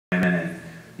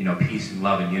you know, peace and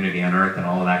love and unity on earth and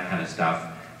all of that kind of stuff.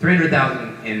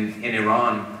 300,000 in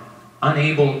Iran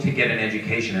unable to get an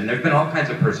education, and there's been all kinds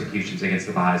of persecutions against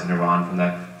the Baha'is in Iran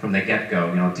from the get-go.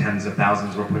 You know, tens of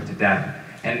thousands were put to death,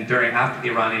 and after the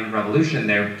Iranian Revolution,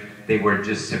 they were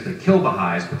just simply kill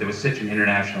Baha'is, but there was such an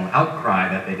international outcry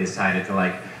that they decided to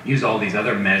like use all these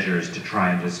other measures to try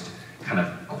and just kind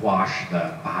of quash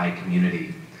the Baha'i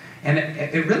community. And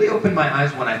it really opened my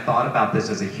eyes when I thought about this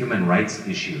as a human rights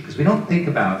issue, because we think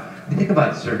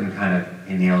about certain kind of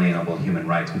inalienable human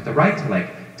rights, but the right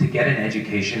to get an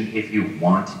education, if you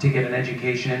want to get an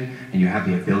education, and you have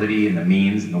the ability and the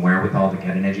means and the wherewithal to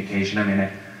get an education. I mean,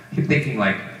 I keep thinking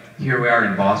like, here we are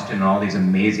in Boston and all these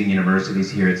amazing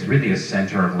universities here. It's really a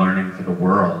center of learning for the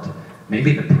world.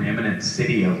 Maybe the preeminent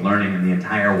city of learning in the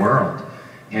entire world.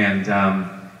 And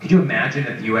could you imagine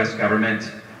if the US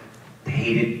government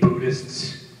hated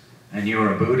Buddhists, and you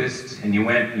were a Buddhist, and you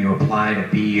went and you applied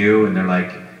at BU, and they're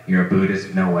like, you're a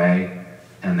Buddhist, no way.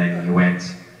 And then you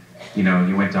went, you know,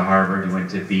 you went to Harvard, you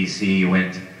went to BC,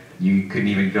 you couldn't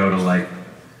even go to like,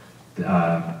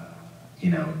 you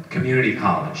know, community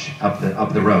college up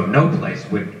the road. No place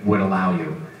would allow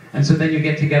you. And so then you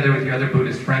get together with your other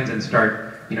Buddhist friends and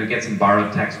start, you know, get some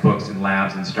borrowed textbooks and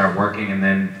labs and start working, and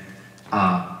then,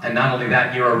 and not only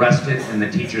that, you're arrested, and the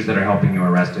teachers that are helping you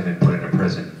are arrested and put into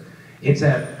prison. It's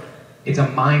a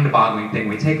mind-boggling thing.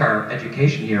 We take our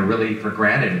education here really for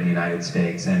granted in the United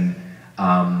States, and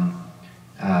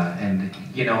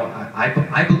you know,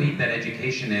 I believe that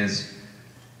education it's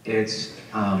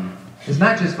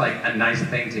not just like a nice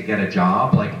thing to get a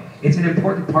job. Like, it's an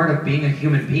important part of being a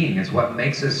human being. It's what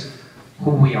makes us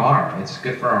who we are. It's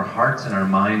good for our hearts and our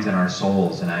minds and our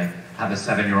souls. And I have a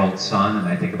 7-year-old son, and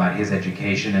I think about his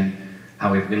education and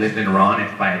how if we lived in Iran,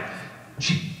 if by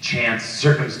chance,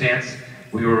 circumstance,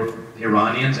 we were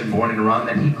Iranians and born in Iran,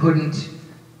 that he couldn't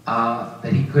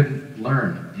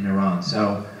learn in Iran.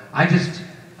 So I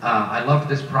loved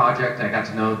this project. I got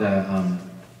to know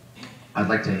I'd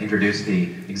like to introduce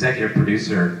the executive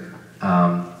producer,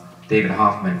 David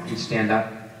Hoffman. Could you stand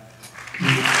up?